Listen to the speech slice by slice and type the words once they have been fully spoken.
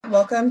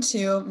Welcome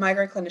to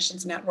Migrant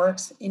Clinicians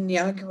Network's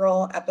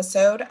inaugural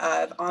episode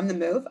of On the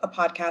Move, a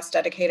podcast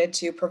dedicated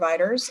to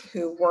providers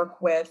who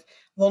work with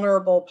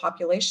vulnerable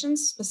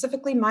populations,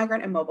 specifically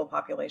migrant and mobile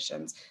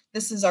populations.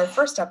 This is our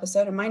first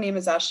episode, and my name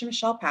is Ashley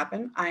Michelle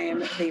Pappen. I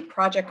am the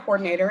project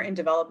coordinator in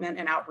development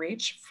and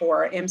outreach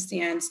for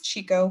MCN's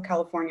Chico,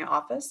 California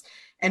office.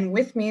 And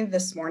with me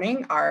this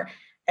morning are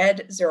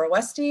Ed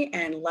Zerowesti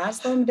and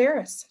Laszlo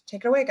Medeiros.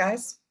 Take it away,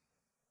 guys.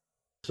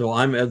 So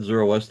I'm Ed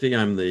Zerowesti.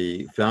 I'm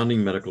the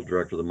founding medical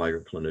director of the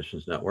Migrant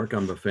Clinicians Network.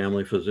 I'm a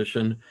family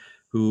physician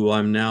who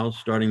I'm now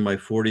starting my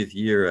 40th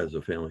year as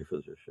a family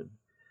physician.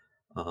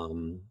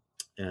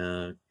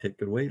 Take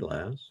it away,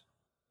 Laz.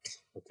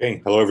 Okay.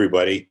 Hello,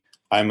 everybody.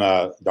 I'm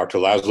Dr.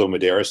 Laszlo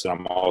Medeiros, and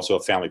I'm also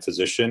a family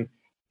physician,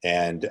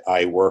 and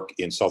I work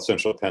in South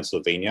Central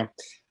Pennsylvania.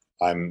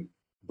 I'm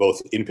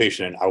both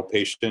inpatient and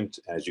outpatient.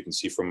 As you can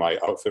see from my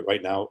outfit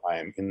right now, I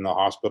am in the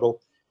hospital.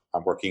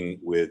 I'm working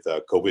with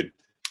COVID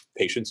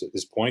patients at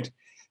this point.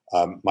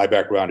 My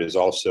background is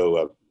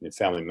also in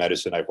family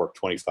medicine. I've worked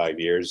 25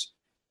 years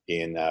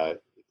in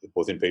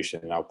both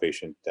inpatient and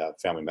outpatient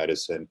family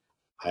medicine,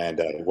 and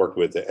I worked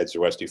with Ed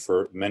Zerowesti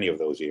for many of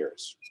those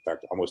years. In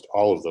fact, almost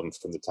all of them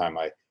from the time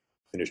I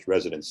finished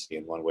residency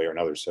in one way or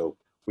another. So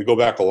we go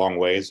back a long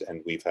ways,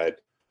 and we've had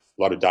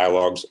a lot of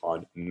dialogues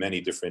on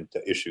many different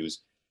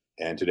issues.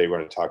 And today we're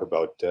going to talk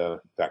about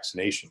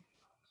vaccination.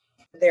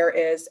 There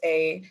is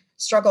a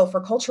struggle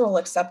for cultural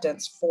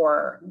acceptance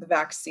for the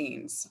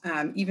vaccines,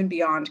 even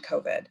beyond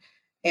COVID.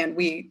 And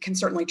we can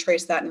certainly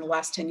trace that in the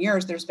last 10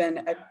 years. There's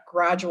been a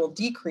gradual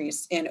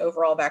decrease in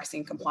overall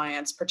vaccine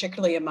compliance,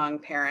 particularly among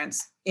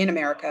parents in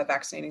America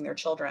vaccinating their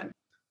children.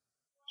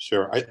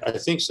 Sure. I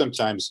think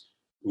sometimes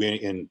we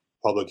in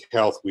public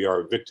health, we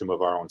are a victim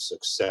of our own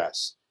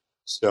success.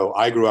 So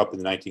I grew up in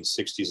the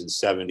 1960s and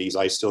 70s.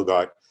 I still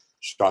got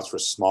shots for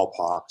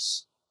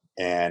smallpox.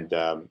 And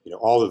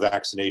all the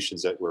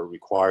vaccinations that were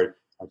required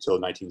until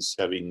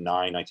 1979,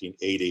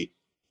 1980,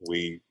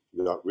 we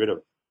got rid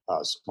of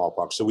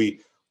smallpox. So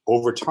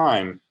over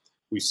time,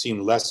 we've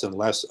seen less and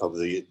less of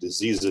the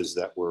diseases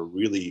that were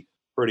really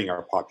hurting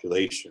our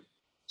population.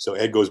 So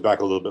Ed goes back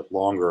a little bit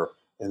longer.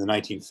 In the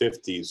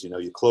 1950s,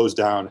 you closed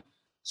down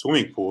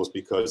swimming pools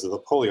because of the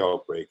polio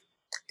outbreak,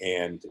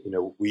 and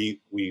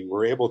we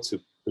were able to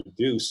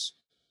produce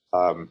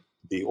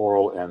the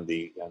oral and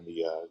the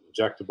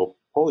injectable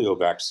polio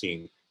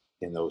vaccine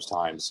in those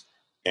times.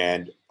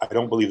 And I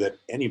don't believe that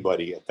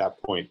anybody at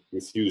that point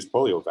refused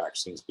polio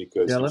vaccines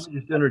because... Yeah, let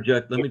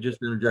me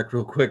just interject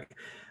real quick.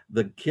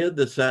 The kid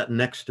that sat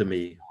next to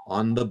me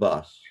on the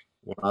bus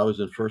when I was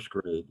in first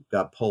grade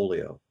got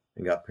polio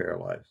and got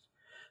paralyzed.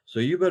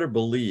 So you better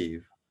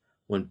believe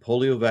when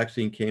polio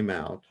vaccine came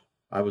out,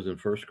 I was in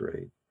first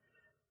grade,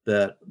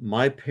 that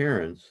my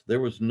parents, there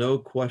was no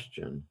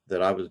question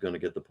that I was going to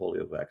get the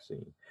polio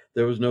vaccine.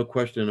 There was no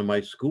question in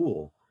my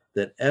school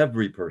that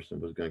every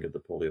person was going to get the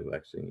polio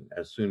vaccine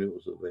as soon as it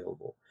was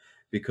available,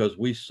 because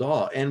we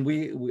saw, and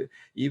we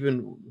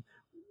even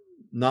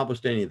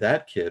notwithstanding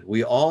that kid,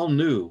 we all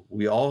knew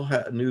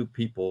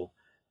people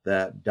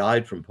that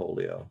died from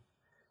polio.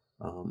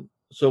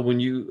 So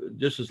when you,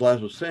 just as Laz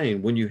was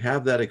saying, when you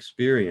have that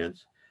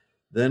experience,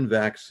 then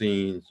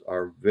vaccines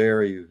are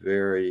very,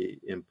 very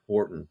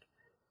important.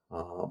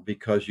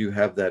 Because you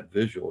have that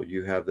visual,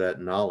 you have that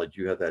knowledge,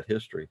 you have that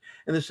history.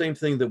 And the same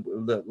thing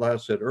that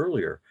Laz said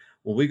earlier,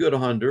 when we go to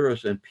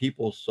Honduras and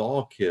people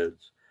saw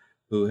kids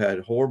who had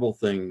horrible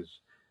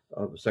things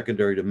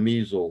secondary to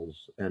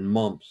measles and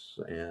mumps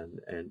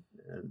and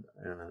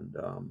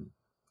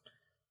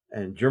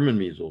German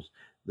measles,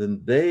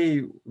 then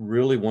they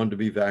really wanted to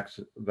be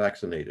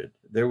vaccinated.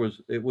 It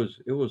was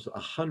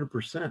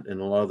 100% in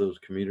a lot of those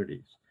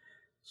communities.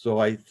 So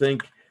I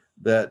think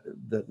that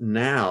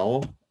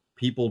now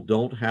people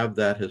don't have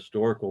that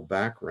historical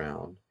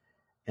background,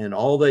 and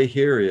all they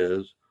hear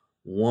is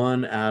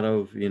one out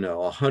of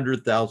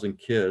 100,000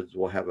 kids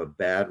will have a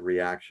bad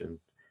reaction,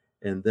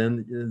 and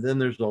then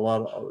there's a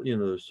lot of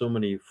there's so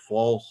many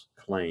false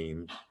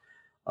claims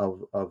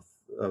of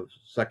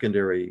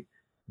secondary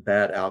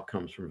bad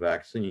outcomes from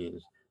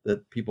vaccines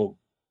that people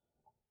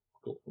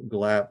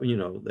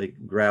they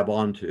grab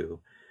onto,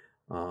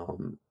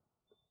 and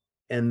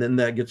then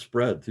that gets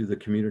spread through the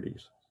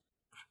communities.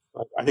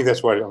 I think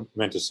that's what I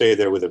meant to say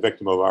there with a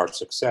victim of our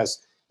success,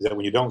 is that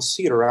when you don't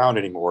see it around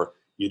anymore,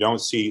 you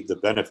don't see the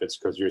benefits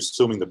because you're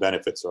assuming the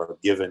benefits are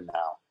given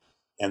now.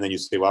 And then you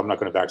say, well, I'm not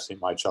going to vaccinate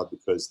my child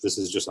because this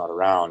is just not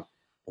around.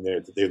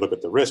 And they look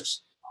at the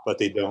risks, but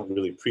they don't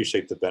really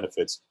appreciate the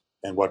benefits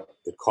and what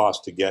it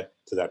costs to get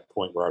to that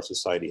point where our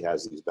society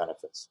has these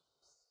benefits.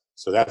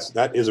 So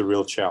that is a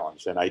real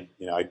challenge. And I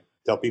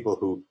tell people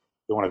who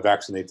don't want to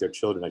vaccinate their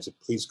children, I said,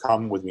 please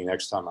come with me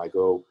next time I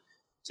go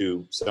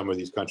to some of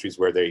these countries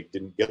where they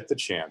didn't get the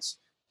chance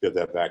to get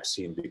that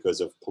vaccine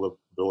because of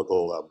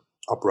political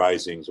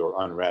uprisings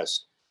or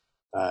unrest.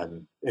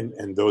 And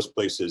in those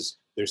places,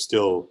 there's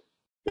still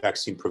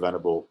vaccine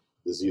preventable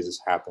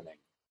diseases happening.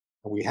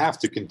 And we have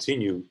to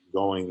continue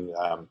going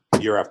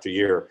year after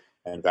year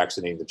and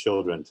vaccinating the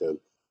children to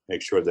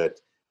make sure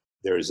that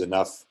there is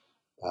enough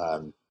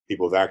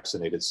people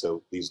vaccinated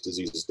so these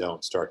diseases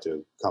don't start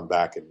to come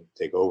back and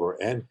take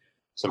over and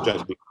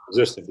sometimes be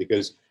resistant.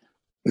 Because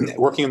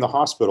working in the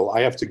hospital,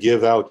 I have to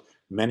give out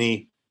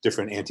many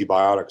different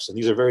antibiotics, and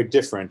these are very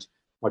different,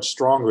 much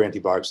stronger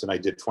antibiotics than I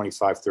did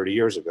 25, 30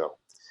 years ago.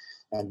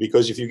 And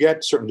because if you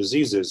get certain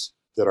diseases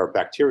that are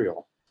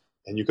bacterial,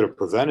 and you could have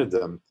prevented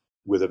them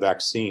with a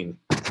vaccine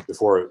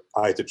before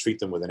I had to treat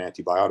them with an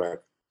antibiotic,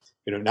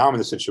 now I'm in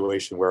the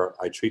situation where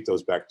I treat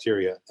those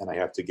bacteria and I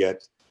have to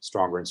get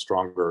stronger and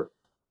stronger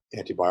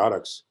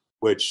antibiotics,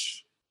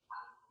 which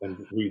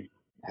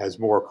has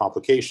more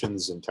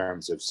complications in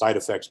terms of side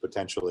effects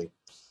potentially.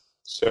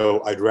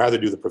 So I'd rather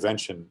do the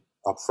prevention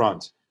up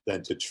front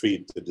than to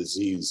treat the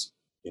disease,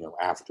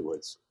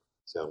 afterwards.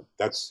 So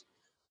that's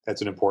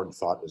an important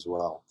thought as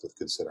well to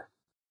consider.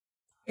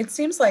 It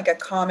seems like a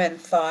common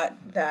thought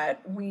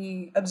that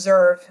we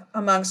observe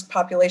amongst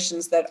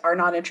populations that are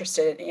not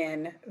interested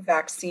in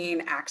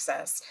vaccine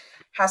access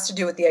has to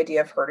do with the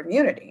idea of herd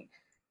immunity.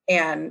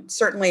 And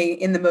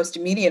certainly in the most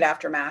immediate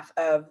aftermath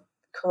of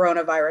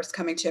coronavirus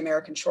coming to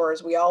American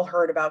shores, we all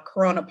heard about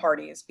corona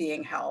parties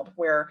being held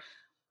where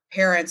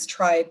parents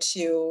tried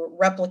to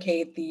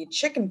replicate the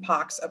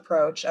chickenpox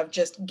approach of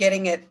just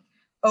getting it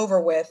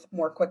over with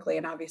more quickly.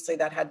 And obviously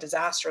that had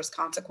disastrous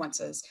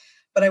consequences.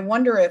 But I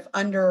wonder if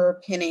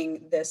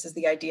underpinning this is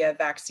the idea of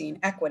vaccine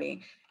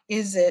equity.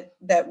 Is it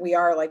that we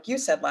are, like you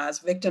said, Laz,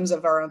 victims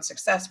of our own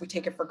success? We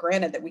take it for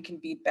granted that we can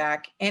beat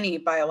back any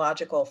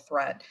biological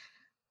threat.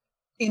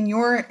 In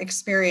your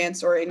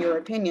experience or in your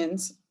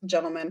opinions,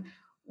 gentlemen,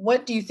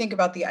 what do you think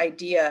about the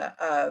idea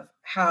of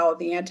how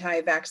the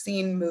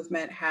anti-vaccine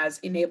movement has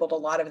enabled a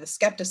lot of the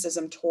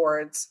skepticism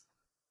towards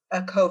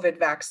a COVID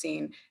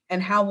vaccine,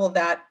 and how will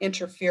that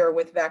interfere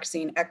with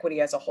vaccine equity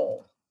as a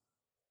whole?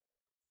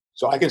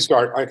 So I can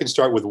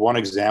start with one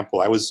example.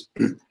 I was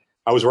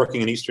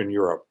working in Eastern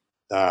Europe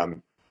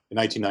in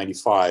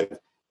 1995,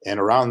 and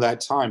around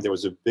that time there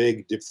was a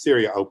big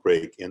diphtheria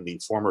outbreak in the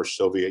former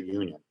Soviet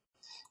Union,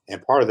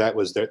 and part of that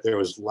was that there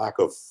was lack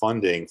of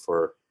funding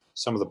for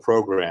some of the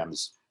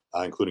programs,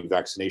 including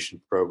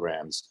vaccination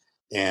programs.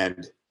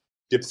 And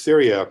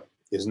diphtheria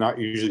is not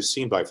usually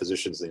seen by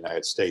physicians in the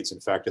United States. In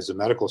fact, as a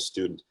medical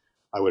student,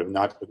 I would have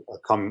not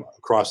come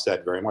across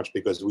that very much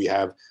because we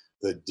have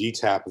the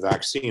DTaP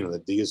vaccine, and the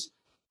D is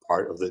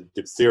part of the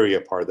diphtheria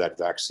part of that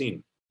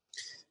vaccine.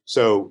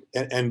 So,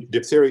 and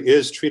diphtheria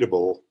is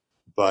treatable,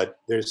 but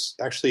there's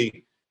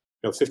actually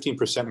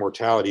 15%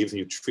 mortality if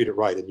you treat it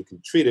right, and you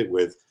can treat it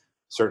with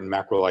certain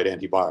macrolide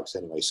antibiotics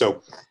anyway.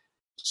 So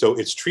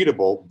it's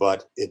treatable,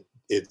 but it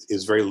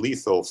is very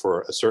lethal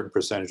for a certain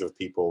percentage of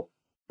people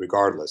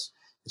regardless.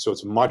 So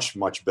it's much,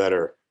 much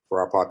better for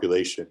our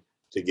population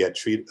to get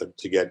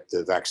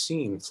the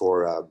vaccine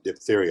for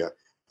diphtheria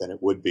than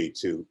it would be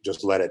to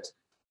just let it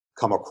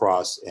come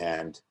across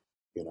and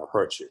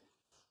hurt you.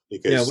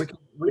 Because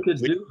we could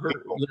do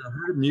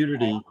herd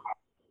immunity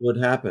would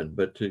happen,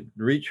 but to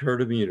reach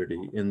herd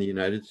immunity in the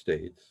United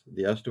States,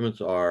 the estimates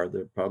are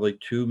that probably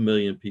 2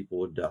 million people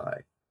would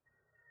die.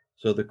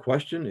 So the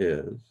question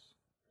is,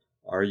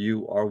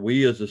 are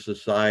we as a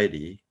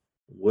society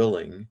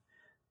willing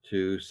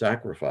to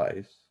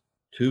sacrifice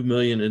 2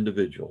 million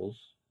individuals?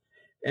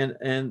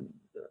 And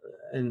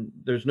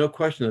there's no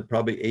question that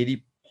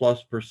probably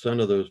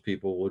 80+% of those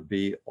people would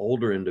be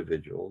older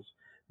individuals,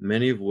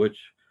 many of which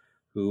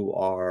who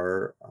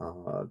are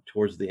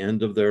towards the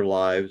end of their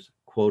lives,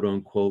 quote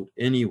unquote,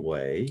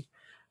 anyway.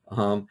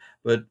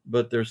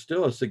 But there's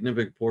still a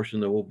significant portion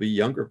that will be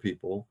younger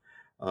people,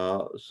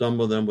 some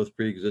of them with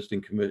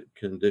pre-existing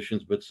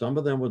conditions, but some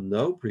of them with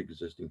no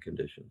pre-existing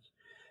conditions.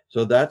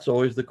 So that's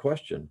always the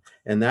question.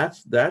 And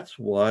that's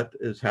what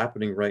is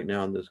happening right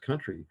now in this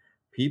country.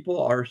 People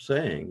are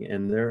saying,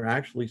 and they're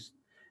actually,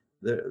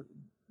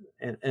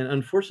 and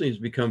unfortunately it's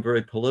become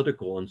very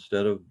political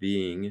instead of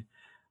being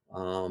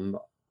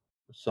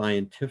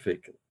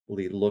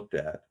scientifically looked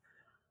at,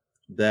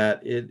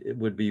 that it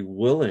would be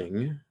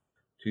willing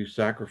to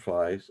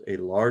sacrifice a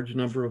large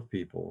number of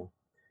people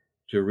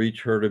to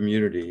reach herd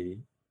immunity,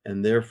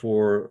 and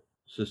therefore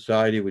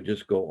society would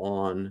just go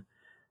on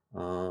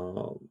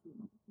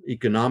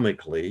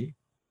economically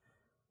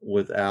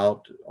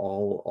without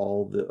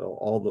all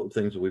the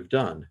things that we've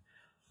done.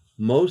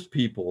 Most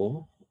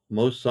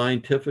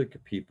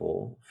scientific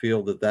people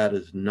feel that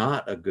is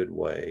not a good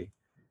way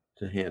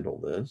to handle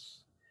this,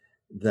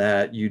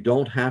 that you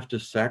don't have to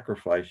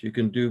sacrifice. You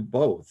can do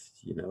both.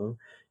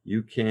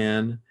 You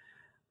can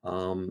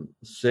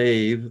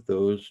save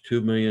those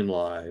 2 million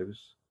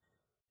lives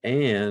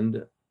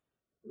and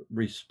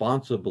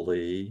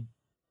responsibly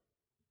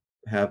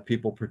have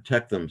people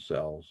protect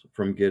themselves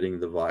from getting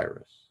the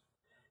virus.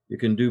 You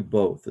can do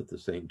both at the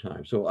same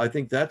time. So I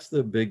think that's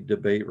the big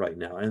debate right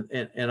now.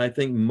 And I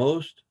think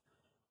most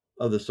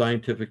of the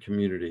scientific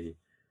community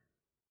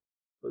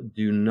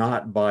do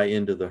not buy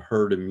into the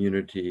herd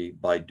immunity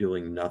by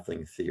doing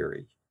nothing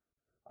theory.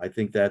 I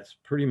think that's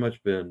pretty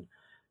much been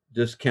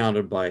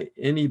discounted by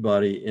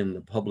anybody in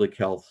the public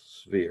health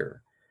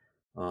sphere.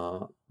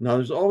 Now,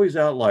 there's always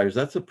outliers.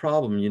 That's a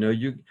problem.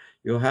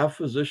 You'll have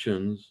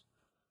physicians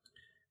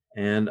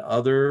and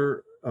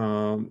other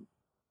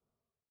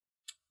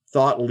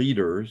thought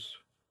leaders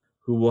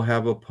who will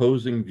have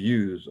opposing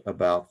views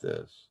about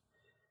this.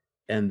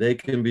 And they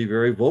can be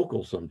very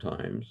vocal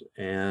sometimes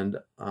and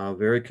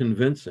very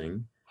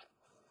convincing.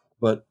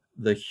 But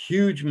the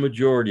huge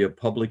majority of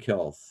public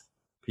health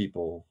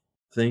people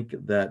think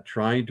that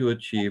trying to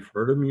achieve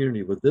herd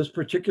immunity with this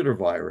particular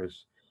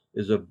virus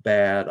is a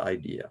bad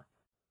idea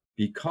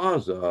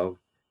because of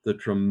the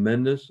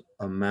tremendous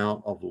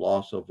amount of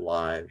loss of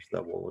lives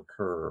that will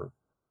occur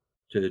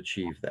to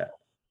achieve that.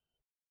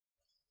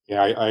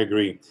 Yeah, I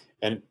agree.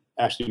 And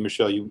actually,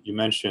 Michelle, you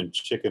mentioned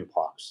chicken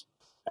pox.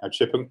 Now,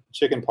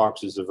 chicken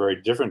pox is a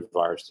very different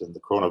virus than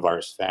the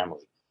coronavirus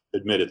family,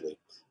 admittedly.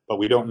 But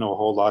we don't know a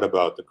whole lot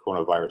about the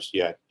coronavirus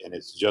yet. And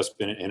it's just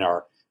been in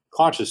our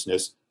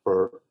consciousness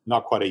for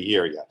not quite a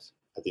year yet.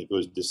 I think it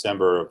was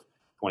December of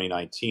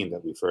 2019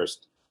 that we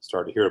first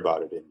started to hear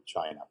about it in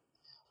China.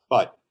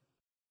 But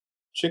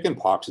chicken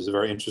pox is a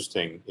very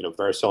interesting,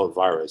 varicella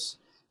virus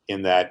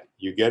in that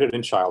you get it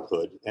in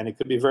childhood and it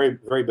could be very,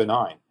 very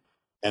benign.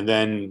 And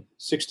then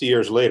 60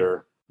 years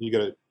later, you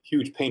get a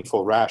huge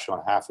painful rash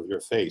on half of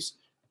your face,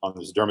 on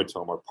this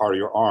dermatome or part of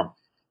your arm.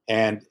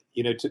 And,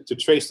 to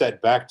trace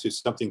that back to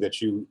something that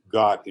you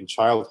got in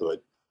childhood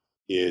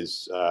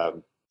is,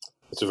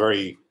 it's a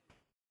very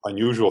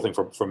unusual thing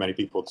for many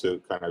people to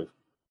kind of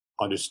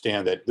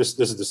understand that this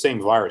is the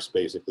same virus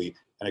basically,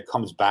 and it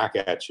comes back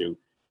at you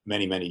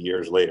many, many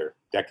years later,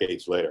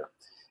 decades later.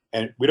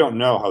 And we don't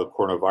know how the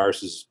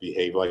coronaviruses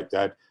behave like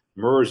that.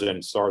 MERS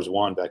and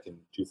SARS-1 back in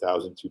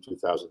 2002,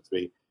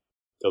 2003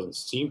 doesn't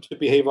seem to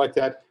behave like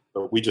that,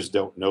 but we just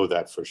don't know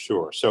that for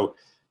sure. So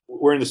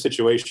we're in the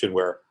situation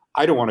where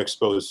I don't want to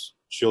expose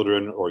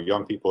children or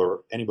young people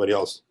or anybody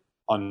else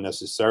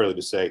unnecessarily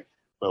to say,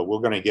 well, we're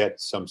going to get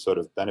some sort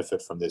of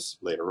benefit from this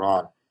later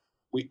on.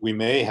 We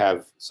may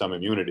have some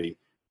immunity,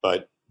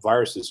 but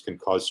viruses can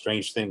cause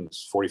strange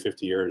things 40,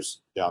 50 years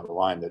down the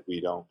line that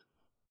we don't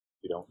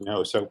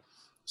know.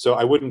 So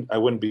I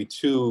wouldn't be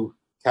too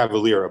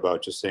cavalier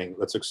about just saying,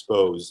 let's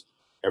expose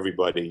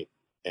everybody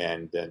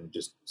and then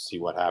just see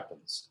what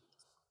happens.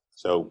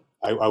 So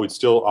I would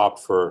still opt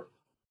for,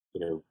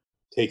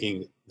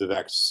 taking the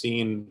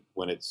vaccine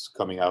when it's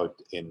coming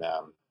out in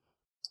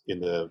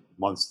the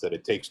months that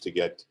it takes to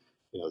get,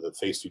 the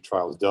phase 2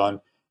 trials done,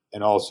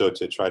 and also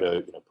to try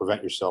to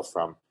prevent yourself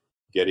from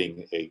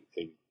getting a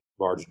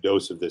large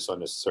dose of this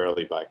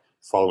unnecessarily by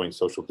following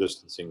social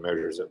distancing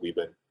measures that we've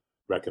been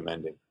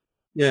recommending.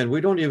 Yeah, and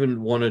we don't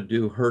even want to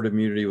do herd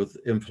immunity with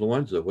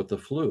influenza, with the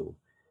flu.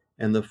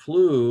 And the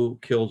flu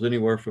kills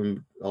anywhere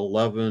from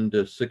 11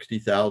 to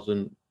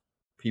 60,000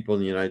 people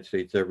in the United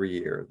States every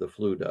year. The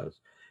flu does.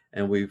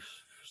 And we've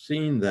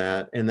seen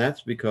that, and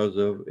that's because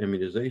of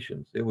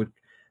immunizations.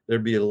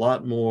 There'd be a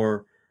lot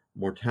more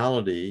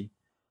mortality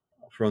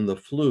from the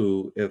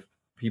flu if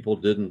people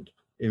didn't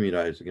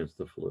immunize against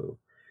the flu.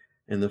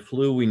 And the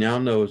flu we now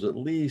know is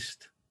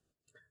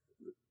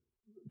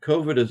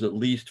COVID is at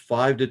least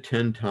 5 to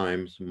 10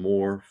 times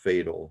more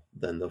fatal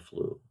than the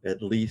flu,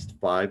 at least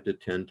 5 to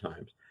 10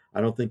 times.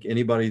 I don't think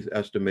anybody's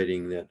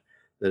estimating that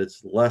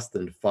it's less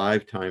than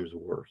 5 times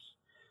worse.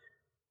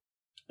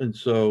 And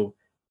so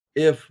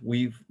if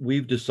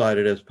we've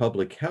decided as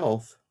public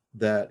health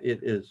that it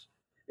is,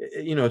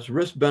 it's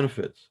risk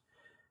benefits.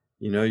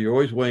 You're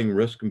always weighing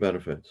risk and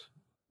benefits.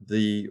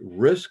 The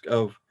risk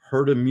of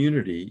herd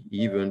immunity,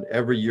 even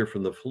every year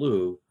from the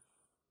flu,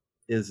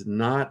 is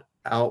not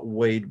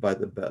outweighed by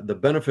the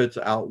benefits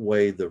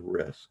outweigh the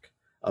risk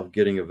of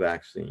getting a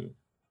vaccine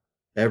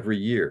every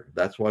year.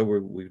 That's why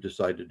we've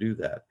decided to do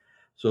that.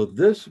 So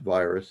this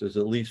virus is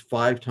at least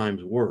 5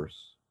 times worse.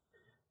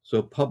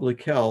 So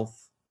public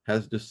health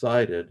has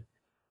decided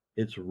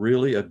it's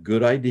really a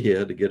good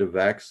idea to get a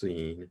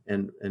vaccine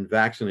and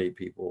vaccinate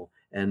people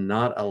and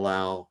not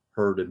allow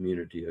herd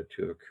immunity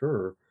to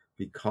occur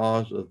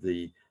because of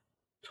the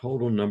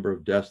total number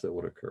of deaths that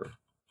would occur.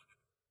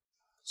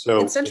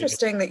 So it's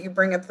interesting that you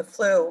bring up the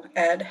flu,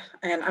 Ed,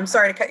 and I'm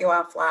sorry to cut you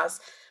off,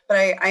 Laz, but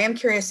I am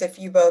curious if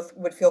you both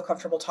would feel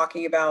comfortable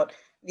talking about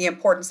the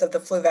importance of the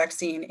flu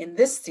vaccine in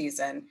this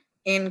season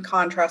in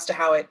contrast to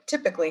how it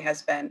typically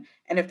has been.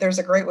 And if there's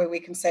a great way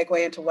we can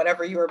segue into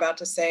whatever you were about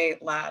to say,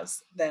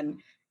 Laz,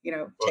 then,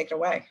 take it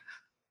away.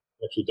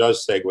 Actually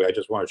does segue. I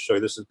just want to show you,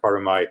 this is part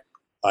of my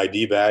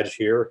ID badge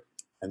here.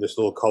 And this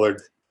little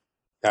colored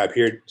tab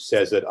here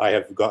says that I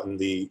have gotten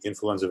the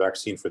influenza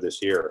vaccine for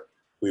this year.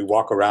 We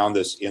walk around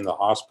this in the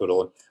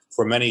hospital. And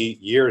for many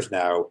years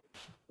now,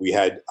 we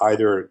had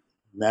either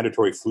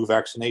mandatory flu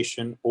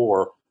vaccination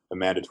or a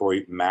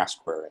mandatory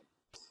mask wearing.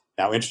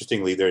 Now,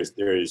 interestingly,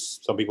 there's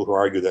some people who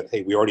argue that,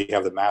 hey, we already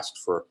have the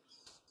masks for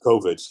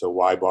COVID, so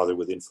why bother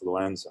with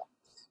influenza?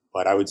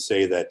 But I would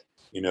say that,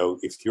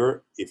 if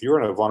you're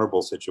in a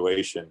vulnerable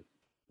situation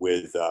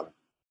with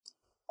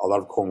a lot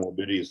of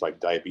comorbidities like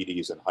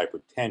diabetes and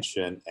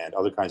hypertension and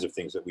other kinds of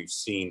things that we've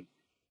seen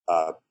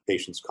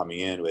patients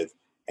coming in with,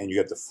 and you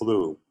get the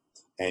flu,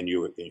 and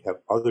you have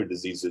other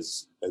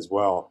diseases as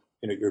well,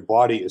 your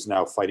body is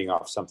now fighting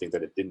off something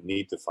that it didn't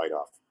need to fight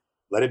off.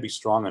 Let it be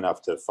strong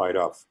enough to fight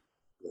off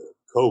the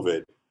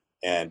COVID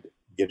and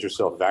get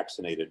yourself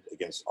vaccinated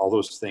against all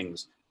those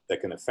things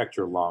that can affect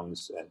your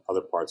lungs and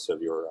other parts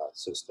of your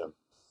system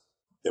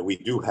that we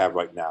do have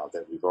right now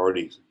that we've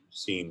already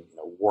seen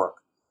work.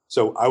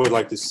 So I would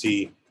like to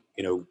see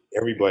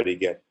everybody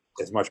get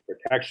as much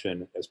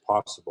protection as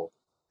possible.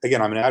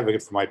 Again, I'm an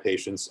advocate for my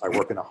patients. I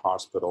work in a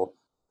hospital.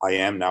 I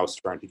am now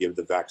starting to give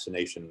the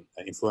vaccination,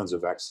 influenza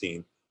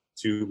vaccine,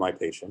 to my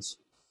patients.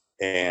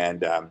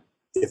 And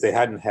if they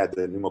hadn't had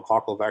the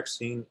pneumococcal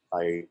vaccine,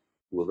 I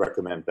would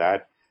recommend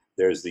that.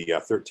 There's the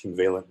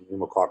 13-valent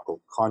pneumococcal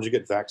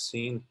conjugate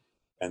vaccine,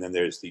 and then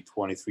there's the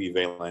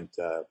 23-valent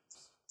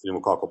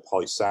pneumococcal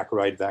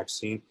polysaccharide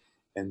vaccine.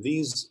 And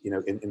these,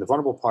 in the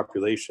vulnerable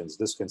populations,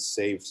 this can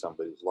save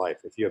somebody's life.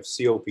 If you have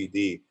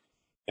COPD,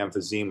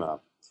 emphysema,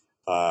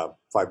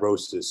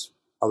 fibrosis,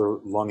 other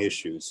lung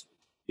issues,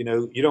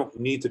 you don't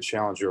need to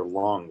challenge your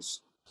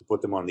lungs to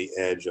put them on the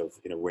edge of,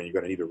 when you're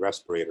going to need a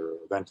respirator or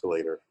a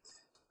ventilator.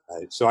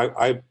 So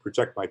I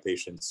protect my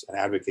patients and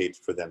advocate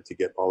for them to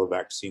get all the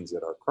vaccines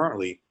that are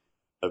currently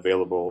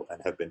available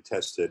and have been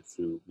tested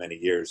through many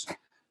years.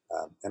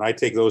 And I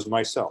take those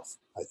myself.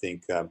 I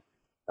think I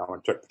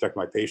want to protect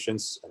my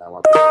patients, and I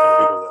want to protect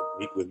the people that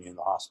meet with me in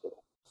the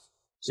hospital.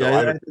 So yeah,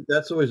 I think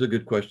that's always a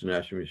good question to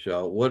ask you,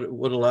 Michelle. What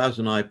Elias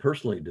and I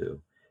personally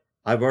do,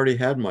 I've already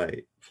had my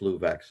flu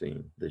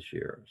vaccine this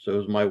year. So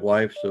is my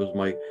wife, so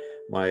is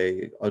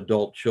my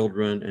adult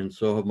children, and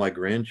so have my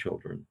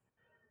grandchildren.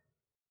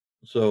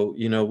 So,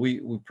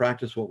 we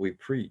practice what we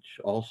preach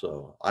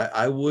also.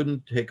 I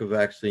wouldn't take a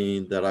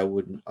vaccine that I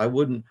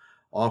wouldn't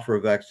offer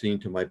a vaccine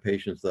to my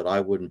patients that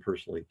I wouldn't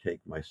personally take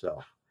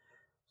myself.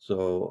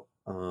 So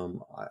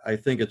I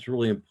think it's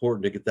really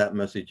important to get that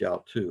message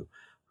out too.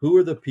 Who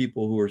are the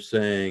people who are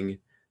saying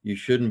you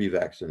shouldn't be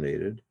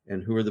vaccinated,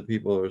 and who are the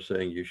people who are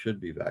saying you should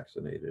be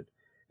vaccinated,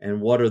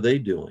 and what are they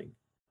doing?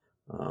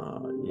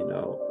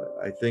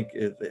 I think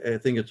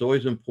it's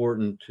always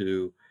important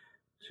to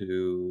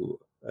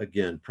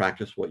again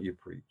practice what you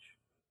preach.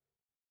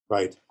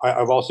 Right.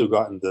 I've also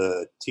gotten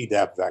the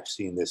Tdap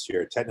vaccine this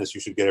year. Tetanus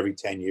you should get every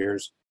 10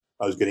 years.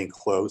 I was getting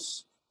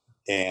close.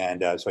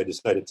 And so I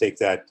decided to take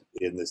that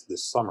in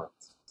this summer.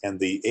 And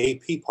the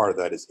AP part of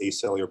that is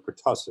acellular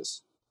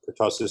pertussis.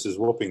 Pertussis is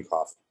whooping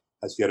cough.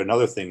 That's yet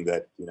another thing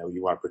that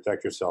you want to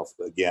protect yourself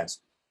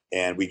against.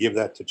 And we give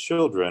that to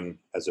children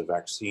as a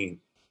vaccine.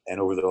 And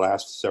over the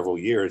last several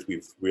years,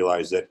 we've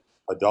realized that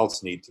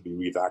adults need to be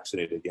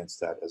revaccinated against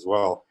that as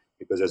well,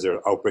 because as there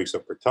are outbreaks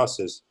of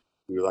pertussis,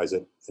 we realize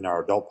that in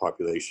our adult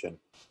population,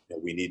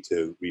 we need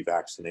to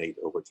revaccinate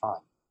over time.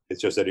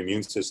 It's just that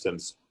immune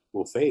systems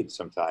will fade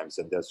sometimes,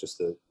 and that's just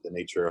the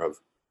nature of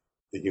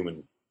the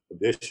human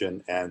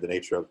condition and the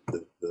nature of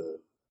the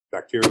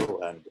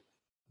bacterial and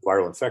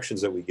viral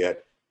infections that we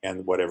get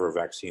and whatever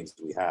vaccines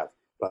we have.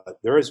 But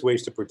there is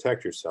ways to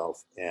protect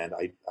yourself, and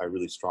I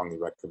really strongly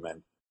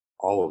recommend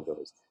all of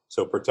those.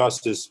 So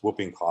pertussis,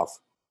 whooping cough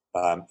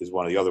is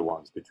one of the other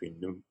ones,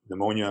 between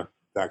pneumonia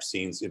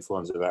vaccines,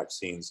 influenza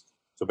vaccines.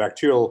 So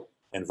bacterial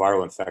and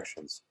viral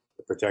infections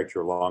to protect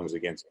your lungs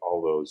against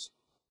all those,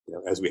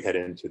 as we head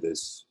into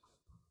this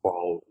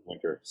fall,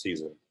 winter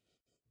season.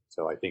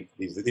 So I think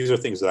these are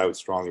things that I would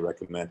strongly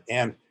recommend.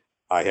 And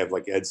I have,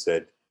 like Ed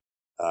said,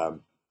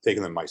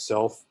 taken them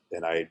myself,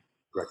 and I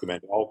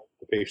recommend all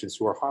the patients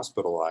who are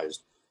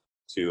hospitalized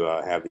to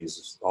have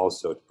these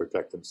also to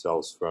protect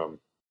themselves from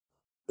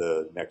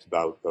the next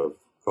bout of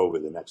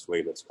COVID, the next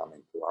wave that's coming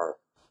to our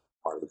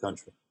part of the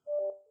country.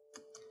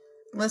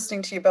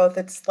 Listening to you both,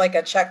 it's like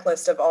a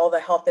checklist of all the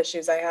health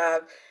issues I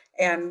have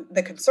and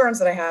the concerns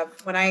that I have.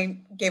 When I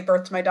gave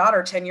birth to my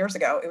daughter 10 years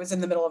ago, it was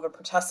in the middle of a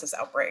pertussis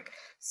outbreak.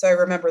 So I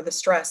remember the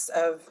stress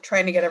of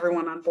trying to get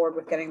everyone on board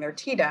with getting their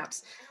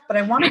Tdaps. But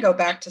I want to go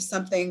back to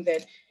something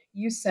that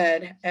you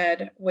said,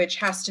 Ed, which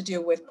has to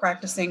do with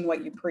practicing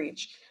what you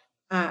preach.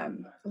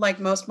 Like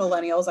most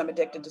millennials, I'm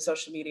addicted to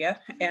social media,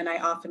 and I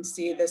often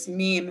see this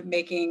meme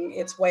making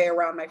its way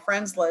around my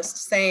friends list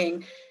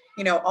saying,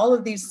 all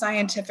of these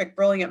scientific,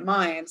 brilliant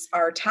minds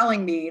are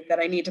telling me that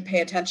I need to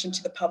pay attention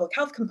to the public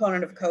health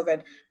component of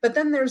COVID. But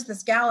then there's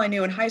this gal I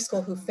knew in high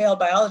school who failed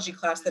biology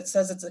class that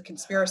says it's a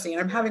conspiracy. And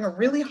I'm having a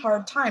really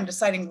hard time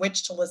deciding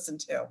which to listen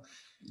to.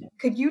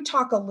 Could you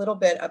talk a little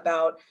bit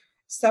about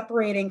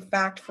separating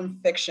fact from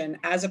fiction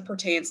as it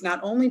pertains not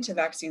only to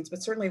vaccines,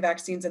 but certainly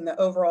vaccines in the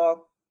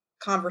overall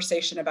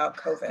conversation about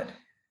COVID?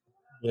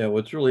 Yeah,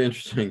 what's really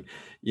interesting,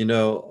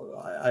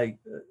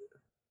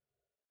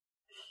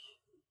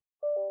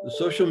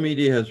 social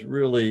media has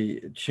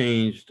really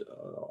changed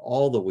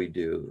all that we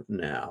do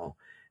now,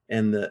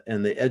 and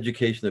the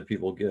education that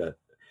people get.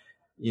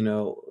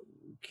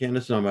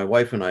 Candace and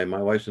I,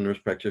 my wife's a nurse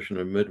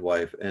practitioner and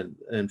midwife,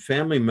 and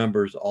family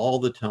members all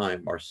the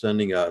time are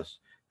sending us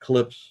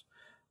clips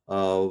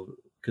of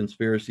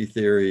conspiracy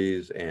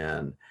theories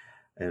and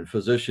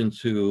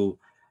physicians who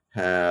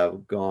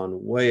have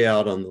gone way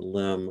out on the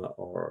limb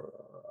or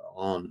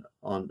on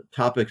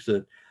topics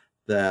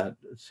that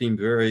seem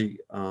very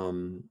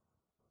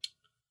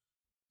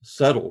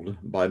settled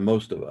by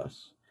most of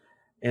us.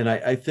 And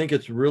I think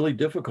it's really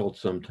difficult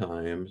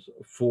sometimes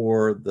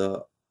for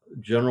the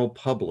general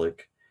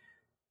public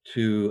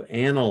to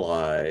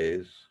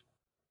analyze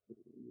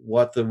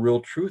what the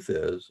real truth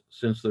is,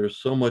 since there's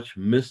so much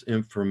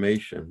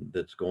misinformation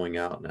that's going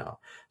out now.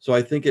 So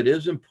I think it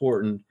is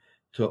important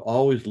to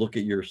always look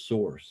at your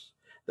source.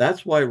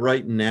 That's why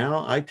right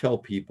now I tell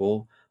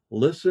people,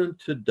 listen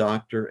to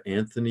Dr.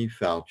 Anthony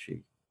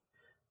Fauci.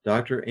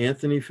 Dr.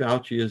 Anthony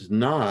Fauci is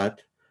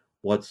not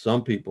what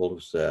some people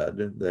have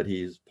said, that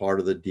he's part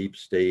of the deep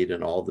state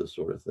and all this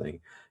sort of thing.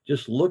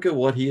 Just look at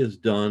what he has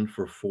done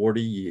for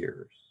 40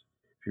 years.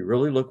 If you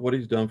really look what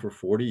he's done for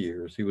 40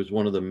 years, he was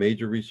one of the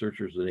major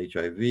researchers in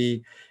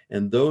HIV,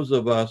 and those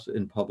of us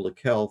in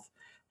public health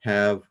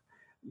have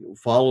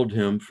followed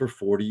him for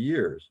 40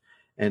 years,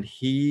 and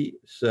he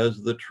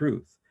says the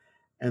truth.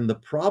 And the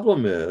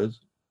problem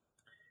is,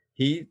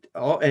 he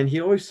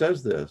always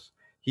says this,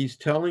 he's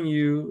telling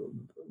you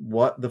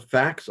what the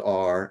facts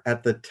are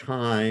at the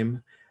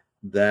time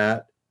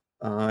that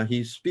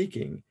he's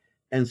speaking.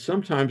 And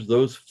sometimes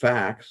those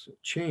facts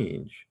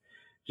change.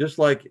 Just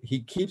like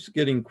he keeps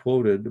getting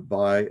quoted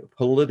by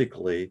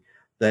politically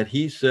that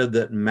he said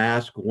that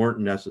masks weren't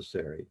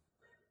necessary.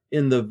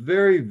 In the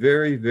very,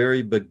 very,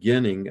 very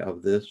beginning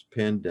of this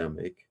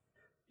pandemic,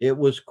 it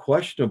was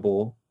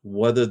questionable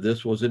whether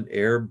this was an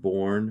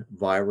airborne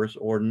virus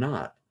or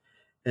not.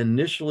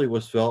 Initially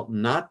was felt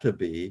not to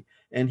be,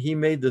 and he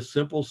made the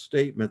simple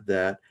statement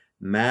that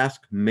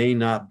masks may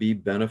not be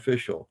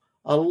beneficial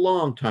a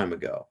long time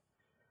ago.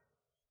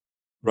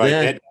 Right.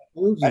 Then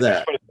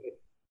that.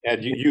 And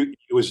it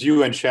was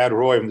you and Chad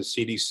Roy from the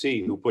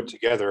CDC who put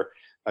together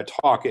a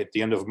talk at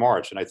the end of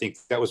March, and I think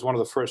that was one of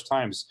the first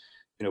times,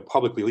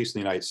 publicly, at least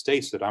in the United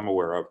States, that I'm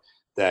aware of,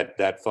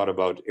 that thought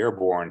about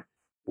airborne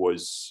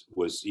was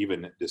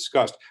even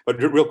discussed. But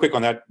real quick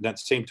on that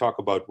same talk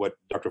about what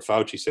Dr.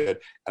 Fauci said,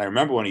 and I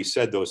remember when he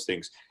said those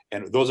things,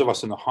 and those of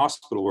us in the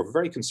hospital were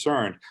very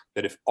concerned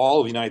that if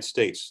all of the United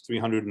States,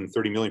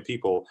 330 million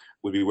people,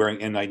 would be wearing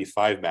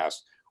N95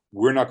 masks,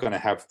 we're not going to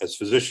have, as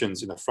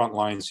physicians in the front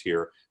lines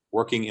here,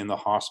 working in the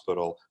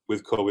hospital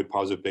with COVID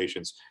positive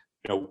patients,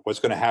 what's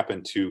going to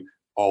happen to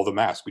all the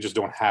masks? We just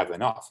don't have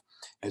enough.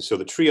 And so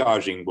the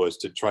triaging was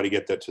to try to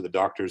get that to the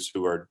doctors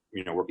who are,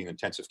 working in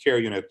intensive care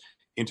unit,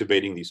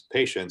 intubating these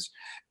patients.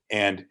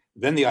 And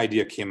then the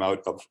idea came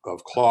out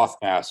of cloth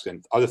masks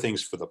and other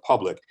things for the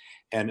public.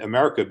 And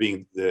America,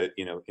 being the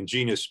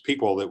ingenious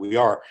people that we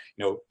are,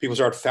 people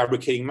started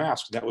fabricating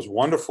masks. That was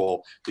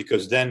wonderful,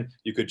 because then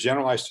you could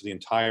generalize to the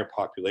entire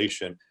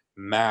population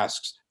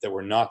masks that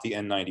were not the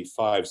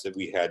N95s that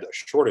we had a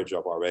shortage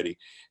of already.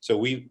 So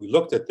we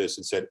looked at this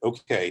and said,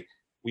 okay,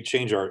 we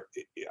change our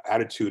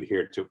attitude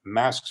here to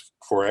masks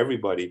for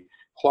everybody,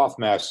 cloth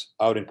masks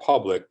out in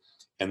public,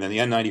 and then the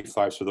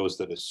N95s for those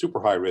that are super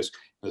high risk,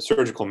 and the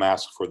surgical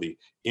mask for the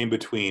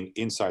in-between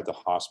inside the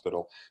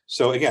hospital.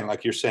 So again,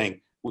 like you're saying,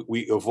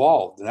 we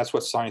evolved, and that's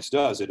what science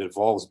does. It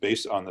evolves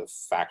based on the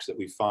facts that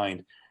we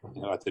find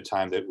at the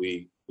time that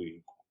we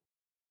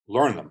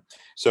learn them.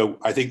 So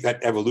I think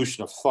that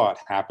evolution of thought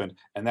happened,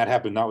 and that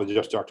happened not with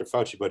just Dr.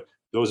 Fauci, but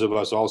those of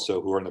us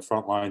also who are in the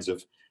front lines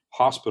of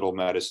hospital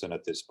medicine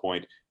at this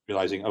point,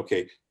 realizing,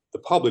 okay, the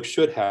public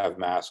should have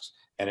masks,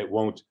 and it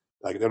won't,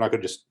 like, they're not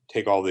going to just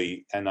take all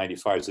the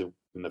N95s,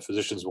 and the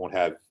physicians won't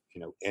have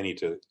any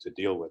to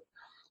deal with.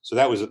 So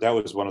that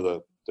was one of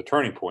the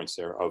turning points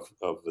there of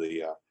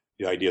the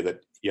idea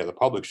that the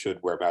public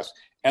should wear masks,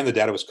 and the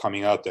data was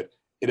coming out that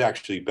it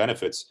actually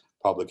benefits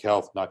public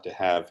health not to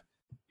have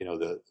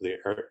the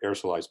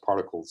aerosolized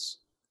particles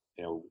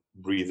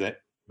breathing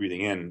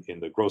in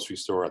the grocery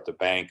store, at the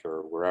bank,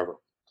 or wherever.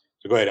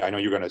 So go ahead. I know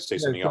you're going to say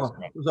something else.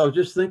 So I was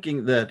just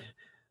thinking that,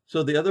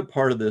 so the other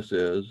part of this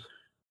is,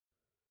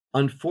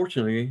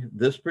 unfortunately,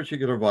 this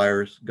particular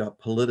virus got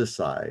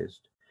politicized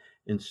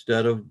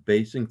instead of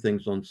basing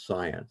things on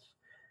science.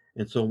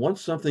 And so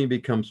once something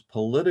becomes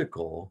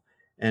political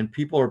and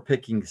people are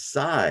picking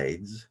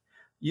sides,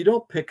 you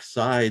don't pick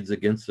sides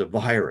against a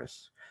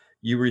virus.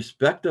 You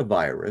respect a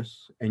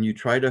virus and you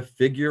try to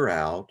figure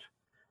out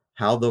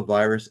how the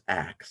virus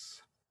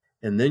acts.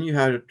 And then you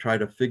have to try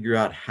to figure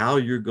out how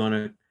you're going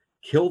to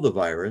kill the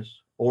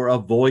virus or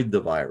avoid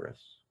the virus,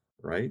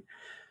 right?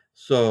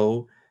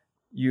 So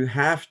you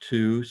have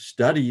to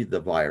study the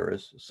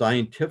virus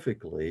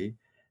scientifically.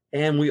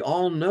 And we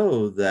all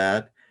know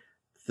that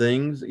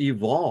things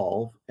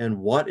evolve, and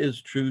what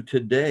is true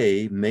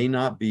today may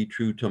not be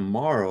true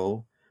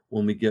tomorrow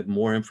when we get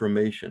more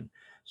information.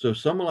 So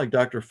someone like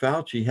Dr.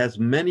 Fauci has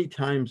many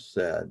times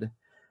said,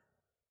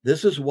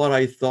 this is what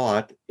I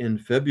thought in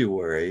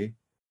February,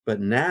 but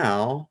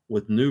now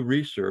with new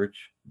research,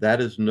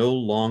 that is no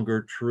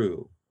longer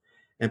true.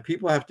 And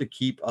people have to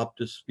keep up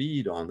to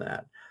speed on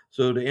that.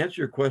 So to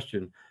answer your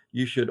question,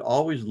 you should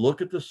always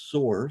look at the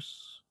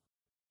source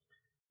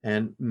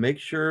and make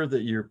sure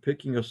that you're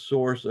picking a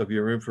source of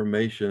your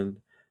information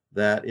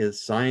that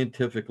is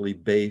scientifically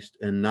based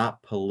and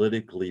not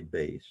politically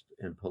based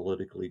and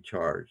politically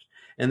charged.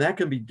 And that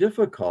can be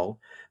difficult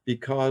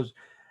because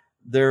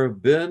there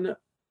have been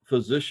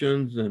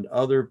physicians and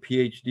other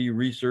PhD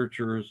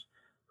researchers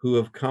who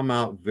have come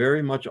out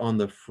very much on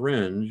the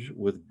fringe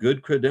with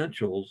good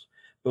credentials,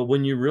 but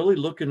when you really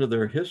look into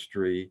their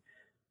history,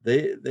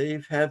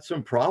 they've had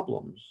some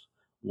problems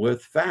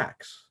with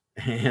facts,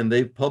 and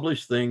they've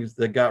published things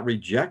that got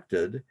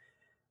rejected,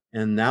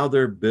 and now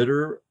they're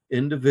bitter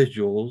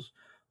individuals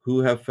who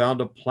have found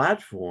a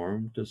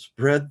platform to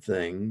spread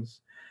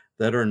things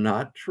that are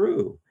not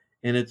true.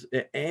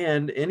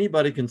 And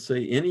anybody can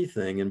say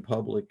anything in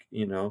public,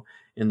 in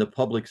the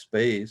public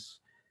space,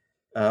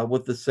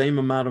 with the same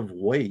amount of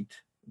weight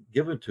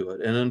given to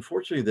it. And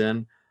unfortunately,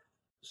 then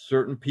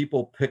certain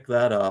people pick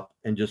that up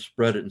and just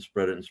spread it and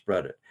spread it and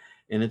spread it.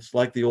 And it's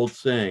like the old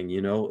saying,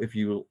 if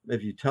you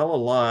tell a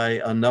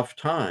lie enough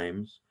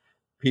times,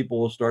 people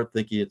will start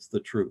thinking it's the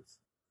truth.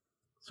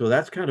 So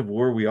that's kind of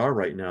where we are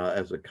right now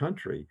as a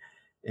country.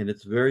 And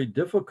it's very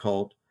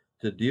difficult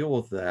to deal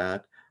with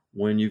that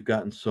when you've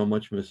gotten so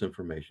much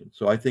misinformation.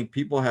 So I think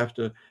people have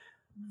to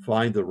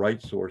find the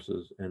right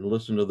sources and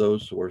listen to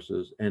those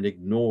sources and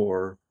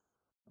ignore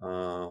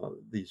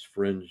these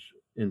fringe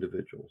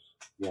individuals.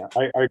 Yeah,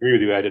 I agree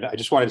with you, Ed. And I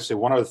just wanted to say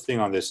one other thing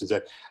on this is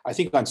that I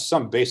think on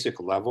some basic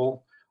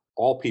level,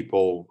 all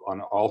people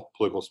on all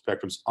political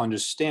spectrums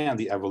understand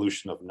the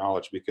evolution of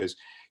knowledge. Because,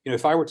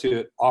 if I were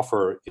to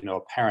offer, a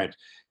parent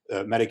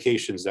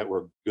medications that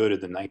were good in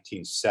the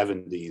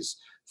 1970s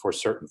for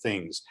certain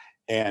things,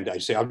 and I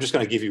say, I'm just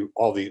going to give you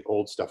all the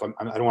old stuff.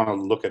 I don't want to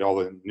look at all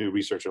the new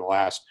research in the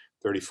last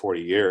 30,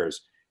 40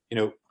 years.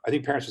 I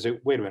think parents would say,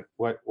 wait a minute,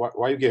 why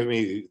are you giving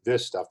me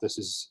this stuff? This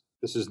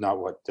is not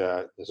what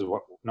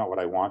not what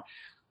I want.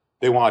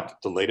 They want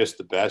the latest,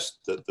 the best,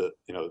 the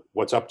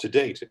what's up to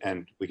date.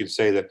 And we can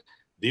say that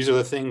these are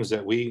the things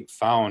that we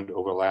found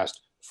over the last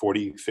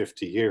 40,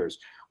 50 years.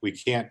 We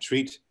can't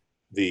treat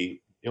the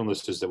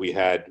illnesses that we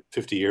had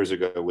 50 years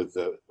ago with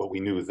what we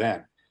knew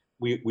then.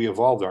 We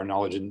evolved our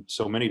knowledge in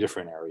so many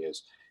different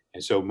areas.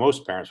 And so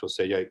most parents will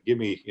say, yeah, give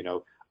me,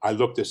 I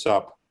looked this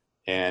up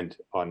and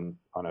on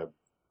a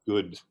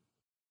good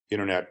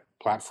internet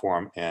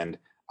platform, and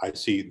I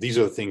see these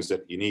are the things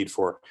that you need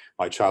for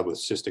my child with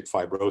cystic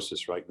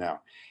fibrosis right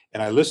now.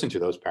 And I listen to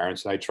those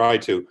parents and I try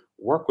to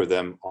work with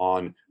them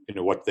on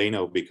what they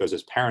know, because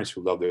as parents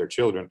who love their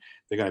children,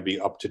 they're going to be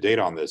up to date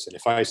on this. And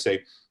if I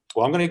say,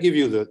 well, I'm going to give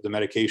you the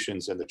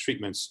medications and the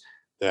treatments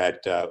that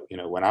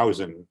when I was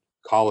in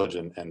college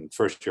and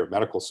first year of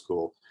medical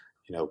school,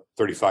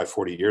 35,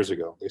 40 years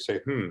ago, they say,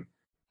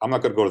 I'm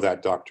not going to go to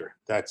that doctor.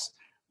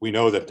 We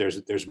know that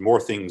there's more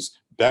things,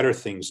 better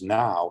things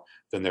now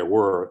than there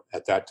were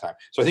at that time.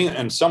 So I think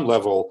on some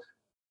level,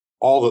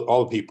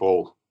 all the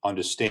people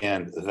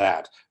understand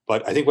that.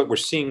 But I think what we're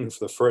seeing for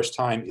the first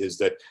time is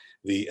that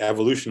the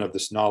evolution of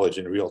this knowledge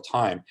in real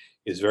time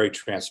is very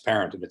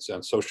transparent, and it's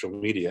on social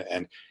media.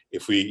 And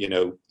if we,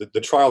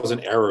 the trials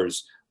and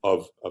errors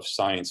of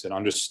science and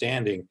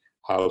understanding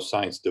how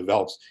science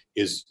develops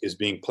is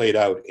being played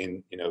out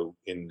in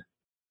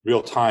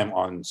real time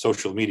on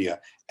social media.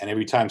 And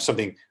every time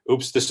something,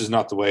 oops, this is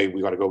not the way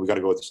we got to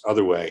go this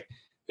other way,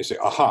 they say,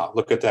 aha,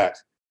 look at that.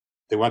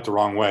 They went the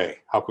wrong way.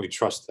 How can we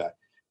trust that?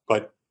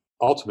 But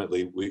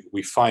ultimately,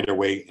 we find our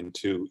way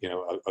into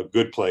a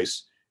good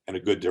place and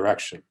a good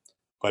direction,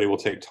 but it will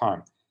take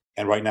time.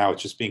 And right now,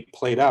 it's just being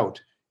played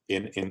out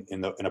in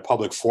a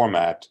public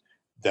format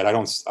that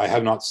I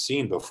have not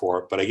seen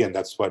before. But again,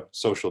 that's what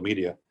social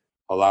media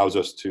allows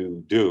us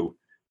to do,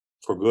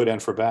 for good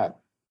and for bad.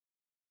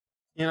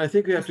 And I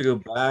think we have to go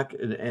back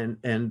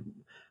and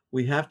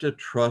we have to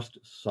trust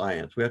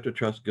science. We have to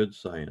trust good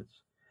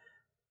science.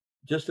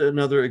 Just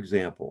another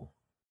example.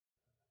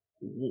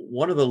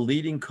 One of the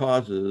leading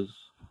causes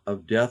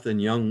of death in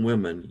young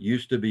women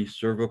used to be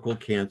cervical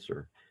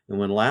cancer. And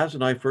when Laz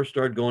and I first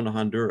started going to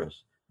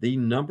Honduras, the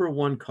number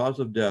one cause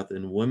of death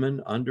in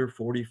women under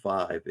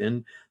 45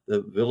 in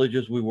the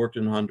villages we worked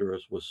in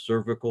Honduras was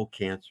cervical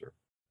cancer,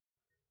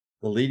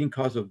 the leading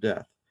cause of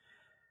death.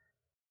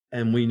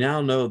 And we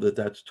now know that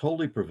that's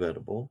totally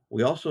preventable.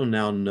 We also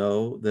now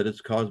know that it's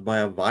caused by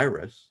a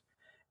virus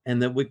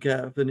and that we can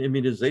have an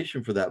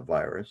immunization for that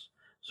virus.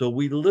 So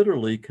we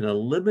literally can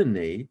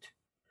eliminate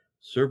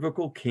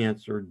cervical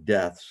cancer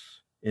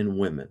deaths in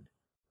women.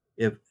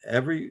 If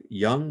every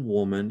young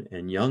woman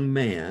and young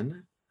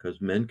man, because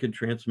men can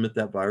transmit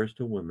that virus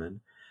to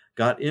women,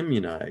 got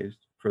immunized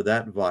for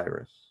that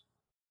virus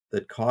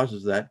that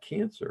causes that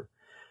cancer.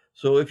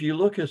 So if you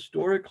look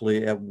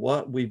historically at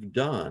what we've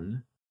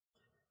done,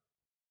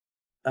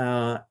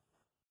 and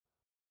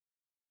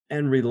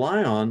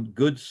rely on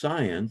good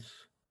science,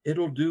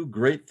 it'll do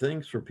great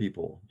things for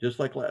people. Just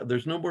like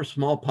there's no more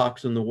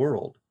smallpox in the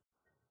world.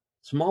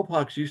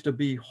 Smallpox used to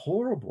be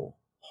horrible,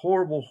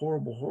 horrible,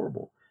 horrible,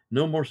 horrible.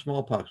 No more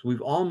smallpox.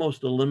 We've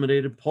almost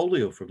eliminated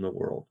polio from the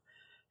world.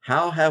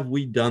 How have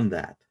we done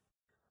that?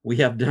 We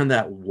have done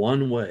that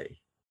one way: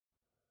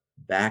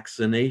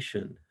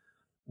 vaccination.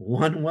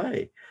 One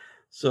way.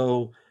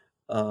 So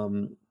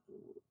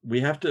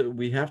we have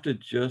to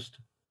just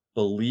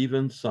believe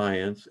in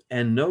science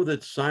and know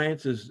that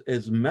science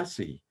is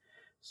messy.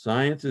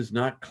 Science is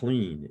not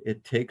clean.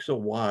 It takes a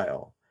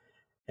while.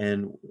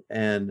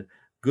 And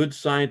Good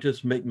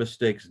scientists make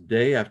mistakes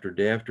day after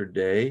day after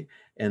day,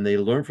 and they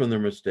learn from their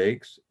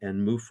mistakes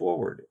and move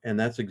forward. And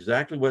that's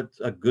exactly what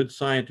a good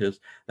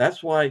scientist,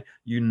 that's why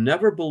you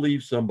never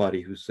believe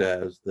somebody who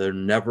says they're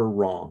never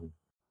wrong.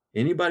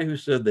 Anybody who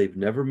said they've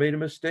never made a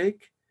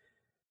mistake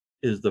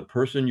is the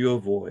person you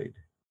avoid.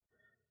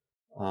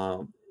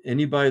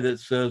 Anybody that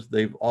says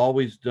they've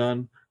always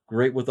done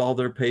great with all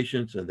their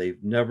patients and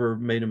they've never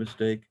made a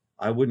mistake,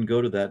 I wouldn't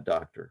go to that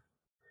doctor.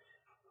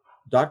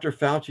 Dr.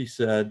 Fauci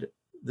said,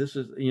 this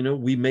is,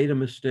 we made a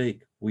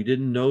mistake. We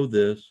didn't know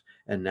this,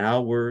 and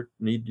now we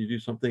need to do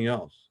something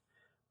else.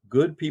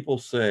 Good people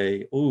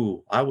say,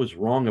 ooh, I was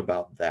wrong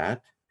about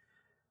that.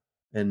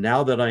 And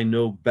now that I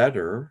know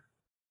better,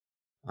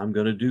 I'm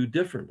going to do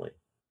differently.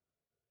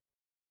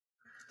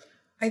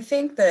 I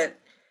think that,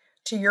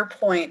 to your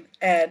point,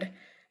 Ed,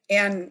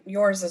 and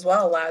yours as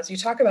well, Laz, you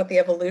talk about the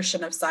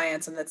evolution of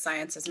science and that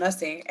science is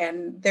messy.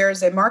 And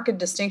there's a marked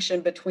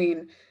distinction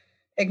between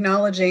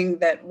acknowledging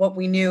that what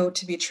we knew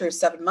to be true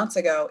 7 months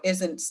ago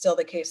isn't still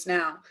the case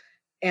now,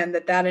 and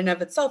that in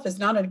of itself is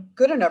not a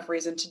good enough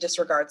reason to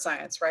disregard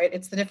science, right?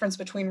 It's the difference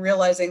between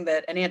realizing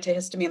that an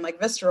antihistamine like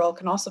Visceral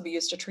can also be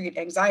used to treat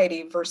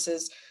anxiety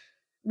versus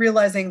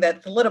realizing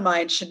that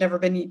thalidomide should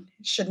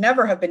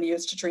never have been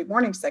used to treat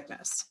morning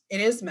sickness. It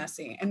is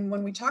messy. And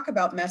when we talk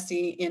about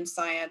messy in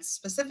science,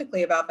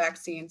 specifically about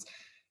vaccines,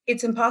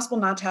 it's impossible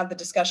not to have the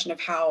discussion of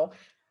how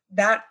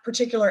that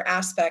particular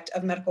aspect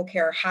of medical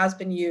care has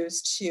been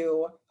used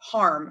to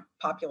harm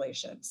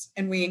populations.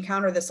 And we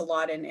encounter this a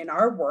lot in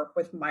our work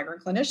with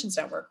Migrant Clinicians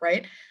Network,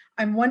 right?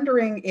 I'm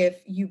wondering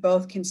if you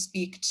both can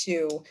speak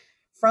to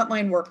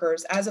frontline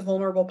workers as a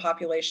vulnerable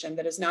population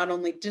that is not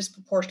only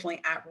disproportionately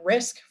at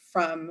risk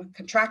from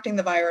contracting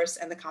the virus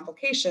and the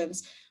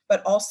complications,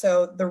 but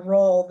also the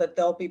role that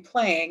they'll be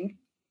playing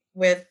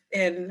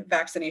within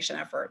vaccination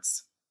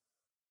efforts.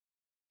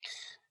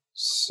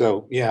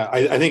 So, yeah,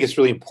 I think it's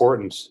really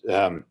important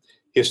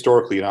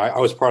historically. I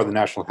was part of the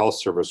National Health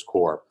Service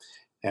Corps,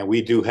 and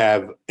we do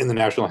have in the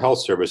National Health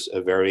Service a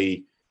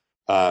very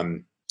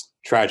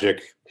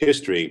tragic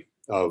history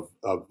of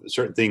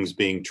certain things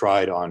being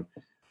tried on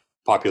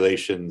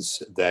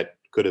populations that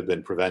could have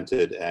been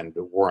prevented and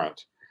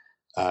weren't.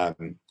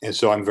 And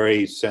so I'm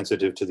very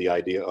sensitive to the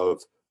idea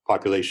of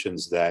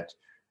populations that,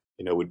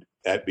 would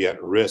be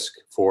at risk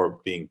for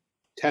being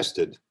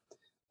tested.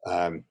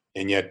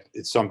 And yet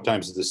it's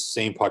sometimes the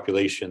same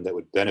population that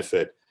would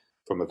benefit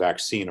from a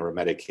vaccine or a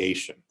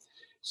medication.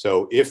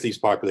 So if these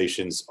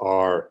populations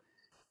are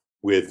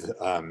with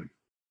the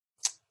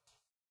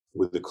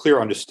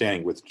clear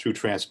understanding, with true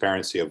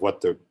transparency of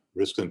what the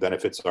risks and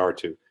benefits are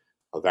to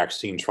a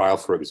vaccine trial,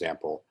 for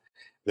example,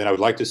 then I would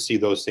like to see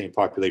those same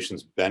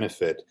populations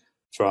benefit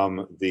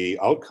from the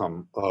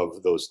outcome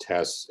of those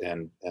tests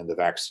and the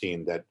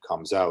vaccine that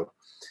comes out.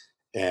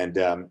 And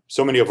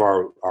so many of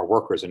our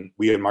workers, and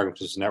we at Migrant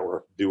Clinicians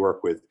Network do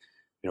work with,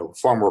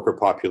 farm worker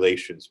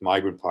populations,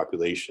 migrant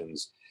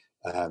populations,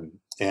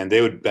 and they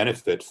would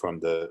benefit from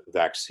the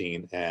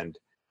vaccine. And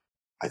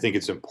I think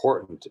it's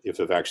important, if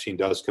a vaccine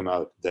does come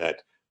out,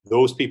 that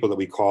those people that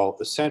we call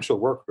essential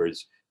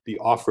workers be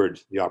offered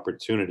the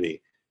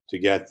opportunity to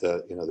get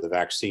the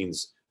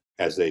vaccines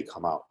as they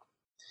come out.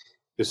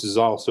 This is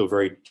also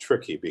very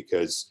tricky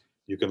because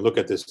you can look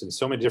at this in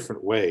so many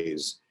different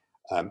ways.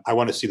 I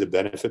want to see the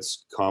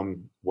benefits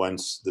come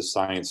once the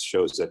science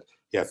shows that,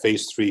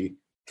 phase 3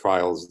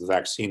 trials, the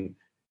vaccine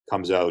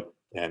comes out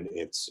and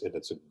it's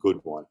a good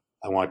one.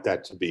 I want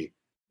that to be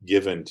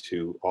given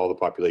to all the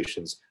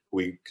populations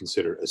we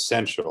consider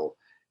essential,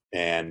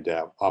 and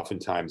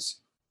oftentimes,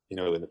 in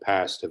the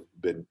past, have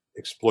been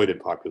exploited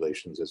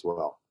populations as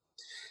well.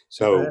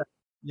 So,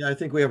 yeah, I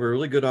think we have a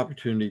really good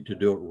opportunity to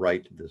do it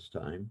right this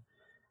time,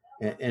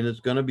 and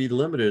it's going to be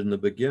limited in the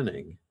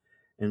beginning.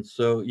 And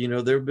so,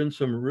 there have been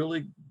some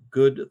really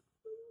good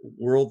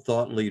world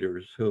thought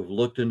leaders who have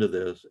looked into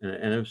this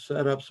and have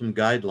set up some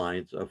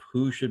guidelines of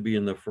who should be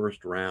in the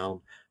first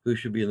round, who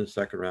should be in the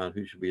second round,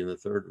 who should be in the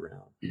third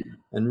round.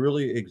 And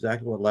really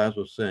exactly what Laz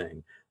was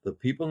saying, the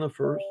people in the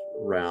first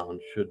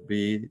round should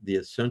be the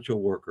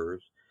essential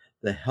workers.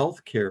 The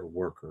healthcare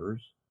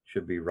workers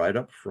should be right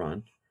up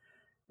front.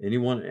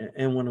 And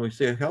when we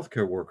say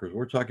healthcare workers,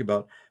 we're talking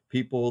about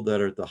people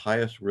that are at the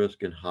highest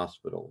risk in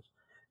hospitals,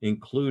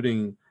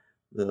 including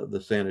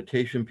the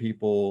sanitation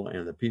people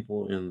and the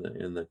people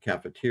in the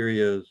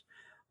cafeterias,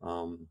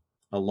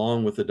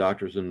 along with the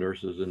doctors and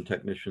nurses and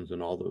technicians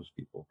and all those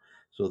people.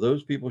 So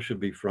those people should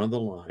be front of the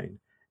line.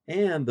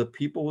 And the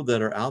people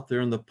that are out there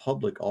in the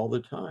public all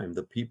the time,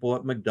 the people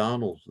at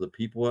McDonald's, the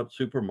people at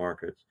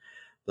supermarkets,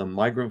 the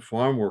migrant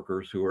farm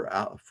workers who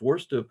are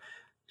forced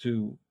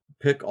to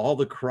pick all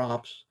the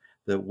crops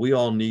that we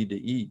all need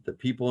to eat, the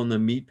people in the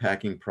meat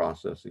packing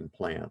processing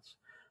plants,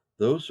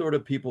 those sort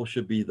of people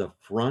should be the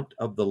front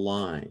of the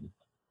line,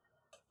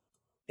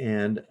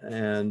 and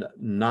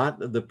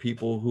not the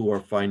people who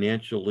are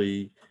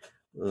financially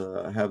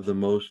have the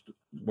most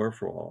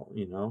wherewithal.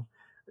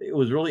 It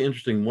was really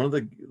interesting. One of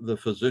the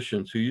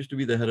physicians who used to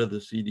be the head of the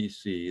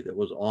CDC that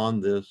was on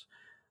this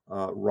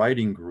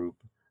writing group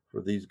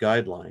for these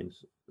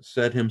guidelines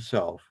said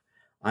himself,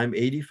 I'm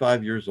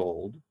 85 years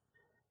old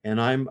and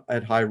I'm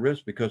at high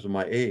risk because of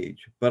my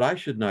age, but I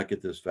should not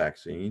get this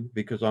vaccine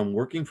because I'm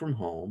working from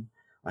home.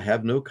 I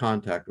have no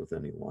contact with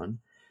anyone.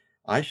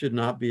 I should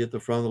not be at the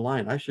front of the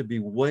line. I should be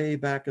way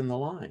back in the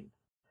line.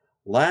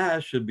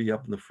 Laz should be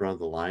up in the front of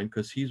the line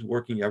because he's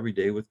working every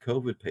day with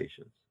COVID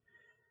patients.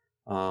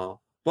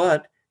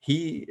 But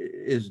he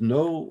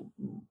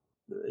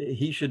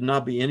should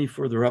not be any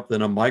further up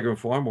than a migrant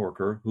farm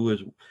worker who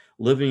is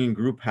living in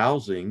group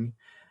housing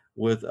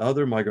with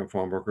other migrant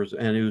farm workers.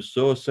 And it was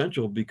so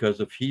essential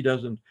because if he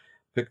doesn't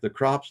pick the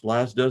crops,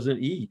 Laz doesn't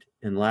eat.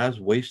 And Laz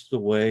wastes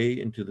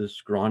away into this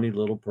scrawny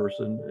little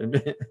person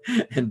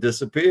and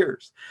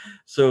disappears.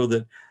 So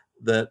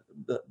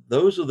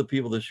those are the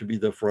people that should be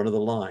the front of the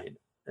line.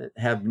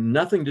 Have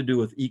nothing to do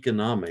with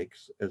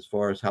economics as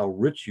far as how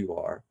rich you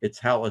are. It's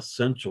how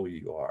essential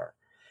you are.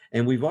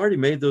 And we've already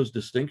made those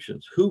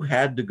distinctions. Who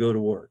had to go to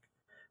work?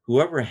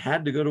 Whoever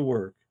had to go to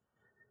work,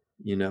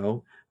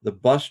 the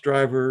bus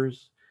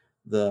drivers,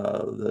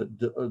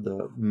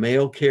 the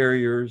mail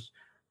carriers,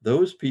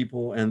 those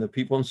people, and the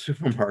people in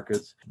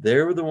supermarkets,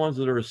 they're the ones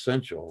that are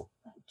essential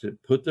to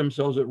put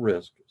themselves at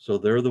risk. So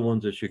they're the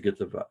ones that should get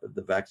the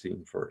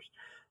vaccine first.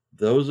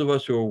 Those of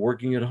us who are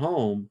working at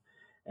home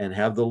and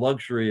have the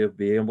luxury of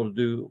being able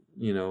to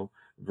do,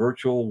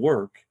 virtual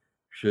work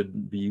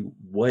should be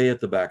way at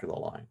the back of the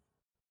line.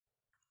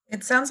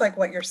 It sounds like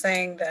what you're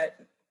saying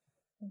that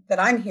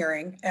I'm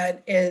hearing,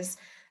 Ed, is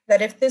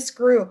that if this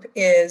group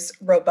is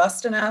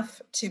robust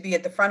enough to be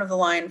at the front of the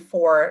line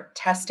for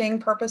testing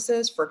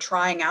purposes, for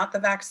trying out the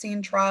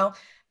vaccine trial,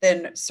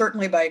 then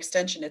certainly by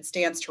extension, it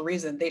stands to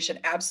reason they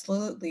should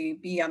absolutely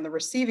be on the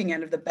receiving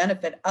end of the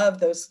benefit of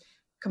those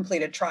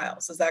completed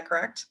trials. Is that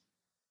correct?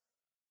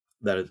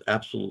 That is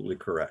absolutely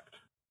correct.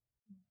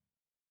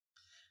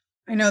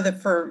 I know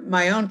that for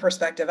my own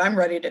perspective, I'm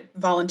ready to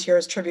volunteer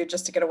as tribute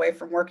just to get away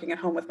from working at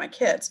home with my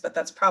kids, but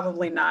that's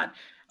probably not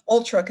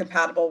ultra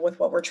compatible with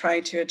what we're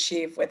trying to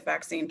achieve with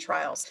vaccine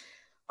trials.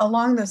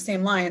 Along those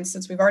same lines,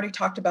 since we've already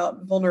talked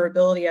about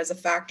vulnerability as a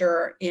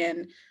factor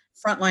in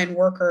frontline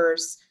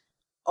workers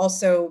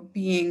also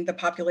being the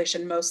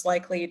population most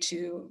likely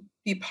to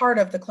be part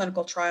of the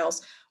clinical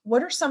trials,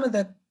 what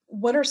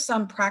are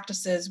some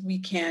practices we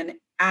can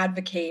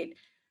advocate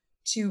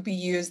to be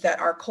used that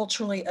are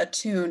culturally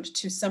attuned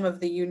to some of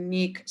the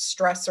unique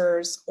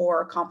stressors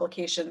or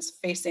complications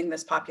facing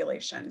this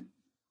population?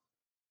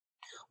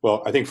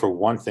 Well, I think for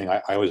one thing,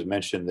 I always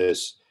mention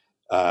this,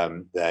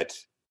 that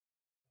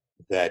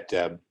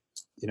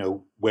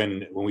when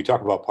we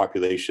talk about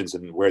populations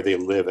and where they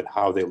live and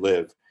how they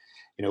live,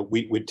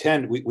 we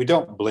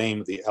don't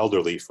blame the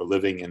elderly for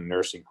living in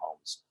nursing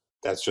homes.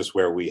 That's just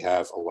where we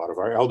have a lot of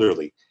our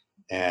elderly,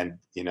 and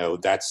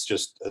that's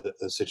just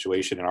a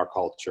situation in our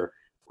culture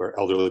where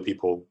elderly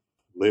people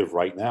live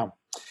right now.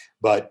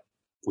 But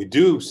we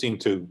do seem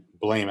to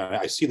blame, and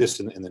I see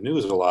this in the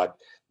news a lot,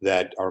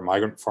 that our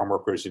migrant farm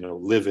workers,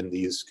 live in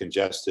these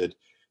congested,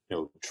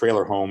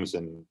 trailer homes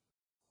and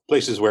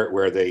places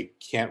where they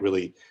can't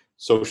really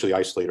socially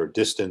isolate or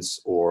distance,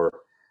 or,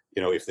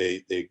 if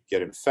they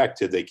get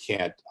infected, they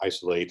can't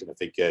isolate, and if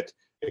they get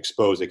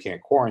exposed, they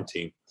can't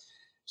quarantine.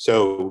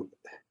 So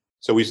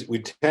we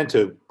tend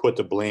to put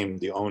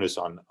the onus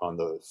on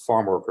the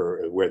farm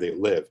worker where they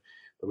live.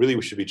 But really,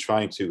 we should be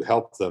trying to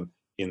help them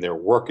in their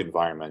work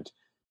environment.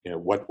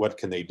 What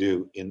can they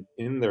do in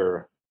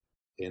their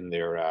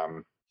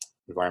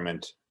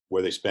environment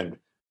where they spend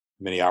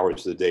many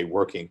hours of the day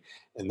working,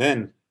 and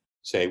then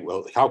say,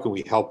 well, how can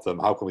we help them?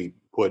 How can we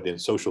put in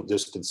social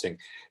distancing?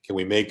 Can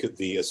we make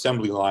the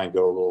assembly line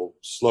go a little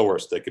slower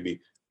so there can be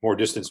more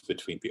distance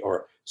between people,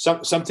 or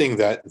something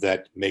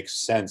that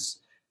makes sense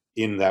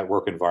in that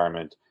work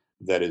environment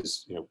that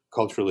is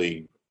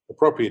culturally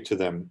appropriate to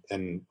them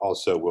and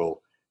also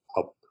will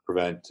help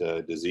prevent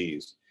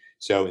disease.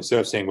 So instead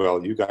of saying,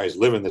 well, you guys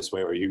live in this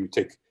way, or you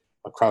take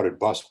a crowded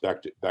bus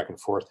back and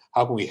forth,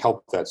 how can we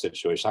help that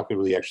situation? How can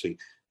we really actually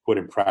put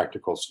in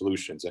practical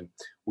solutions? And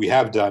we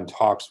have done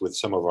talks with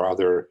some of our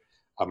other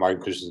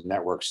Migrant Christians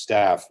Network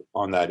staff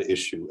on that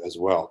issue as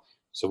well.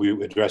 So we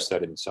addressed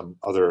that in some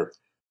other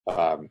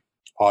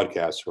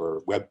podcasts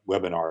or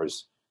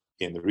webinars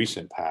in the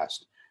recent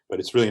past. But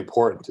it's really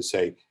important to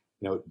say,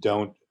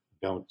 don't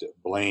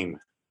blame,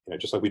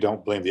 just like we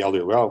don't blame the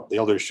elderly. Well, the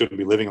elders shouldn't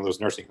be living in those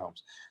nursing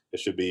homes. They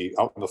should be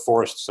out in the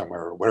forest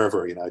somewhere or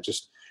wherever.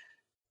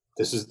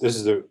 This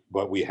is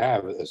what we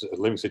have as a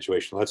living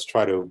situation. Let's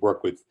try to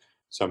work with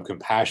some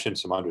compassion,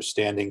 some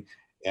understanding,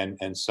 and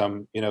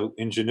some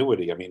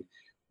ingenuity. I mean,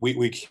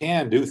 we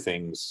can do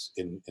things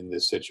in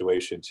this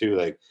situation too,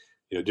 like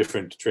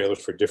different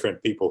trailers for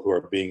different people who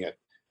are being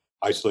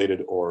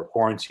isolated or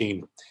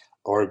quarantined,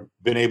 or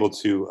been able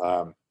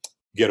to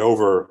get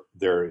over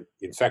their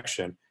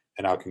infection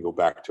and now can go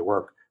back to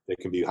work. They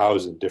can be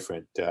housed in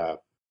different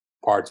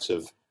parts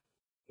of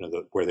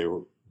where they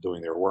were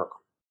doing their work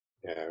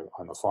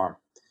on the farm.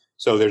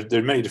 So there's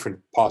many different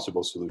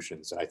possible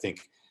solutions, and I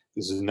think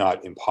this is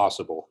not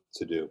impossible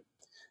to do.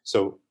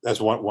 So that's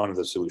one of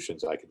the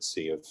solutions I can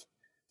see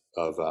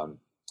of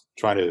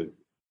trying to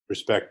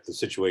respect the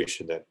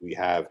situation that we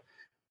have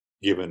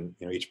given,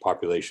 each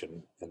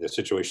population and the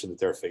situation that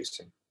they're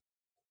facing.